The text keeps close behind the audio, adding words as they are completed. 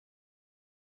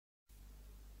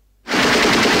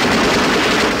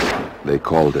They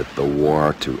called it the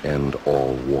war to end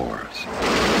all wars.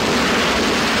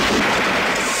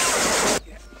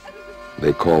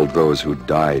 They called those who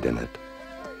died in it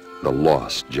the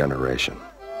lost generation.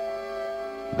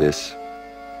 This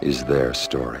is their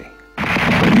story.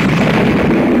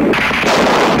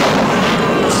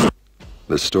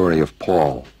 The story of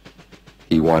Paul.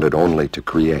 He wanted only to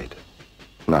create,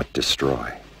 not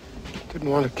destroy. Didn't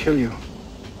want to kill you.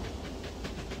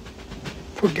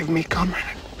 Forgive me,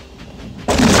 comrade.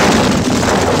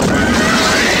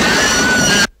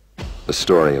 The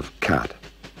story of Kat,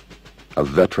 a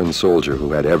veteran soldier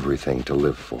who had everything to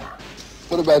live for.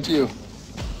 What about you?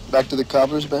 Back to the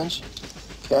cobbler's bench,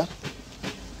 Kat?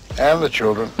 And the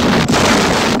children.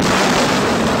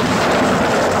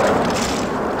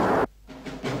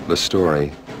 The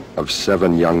story of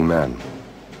 7 young men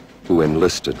who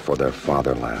enlisted for their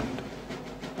fatherland.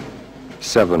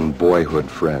 7 boyhood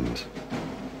friends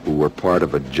who were part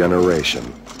of a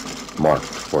generation marked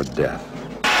for death,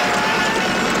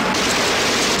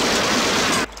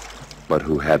 but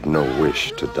who had no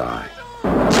wish to die.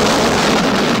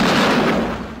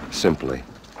 Simply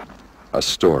a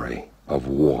story of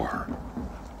war,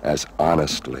 as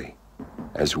honestly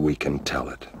as we can tell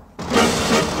it.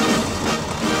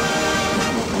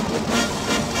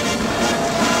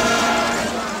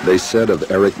 They said of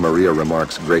Erich Maria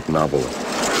Remarque's great novel,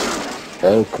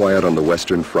 All Quiet on the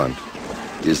Western Front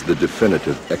is the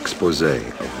definitive expose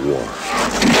of war.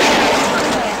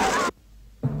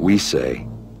 We say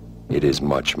it is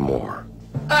much more.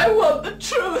 I want the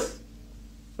truth.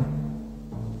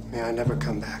 May I never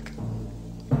come back.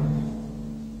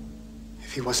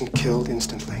 If he wasn't killed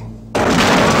instantly.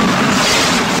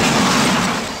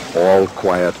 All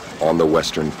Quiet on the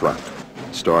Western Front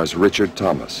stars Richard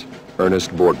Thomas,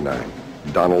 Ernest Borgnine,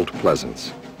 Donald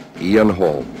Pleasance, Ian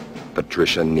Holm,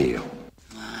 Patricia Neal.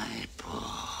 My Paul.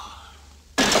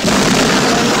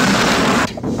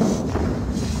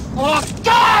 Oh,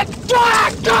 God!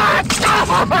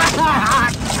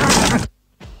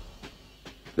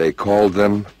 They called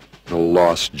them the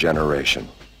Lost Generation.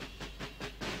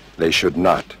 They should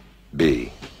not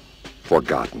be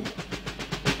forgotten.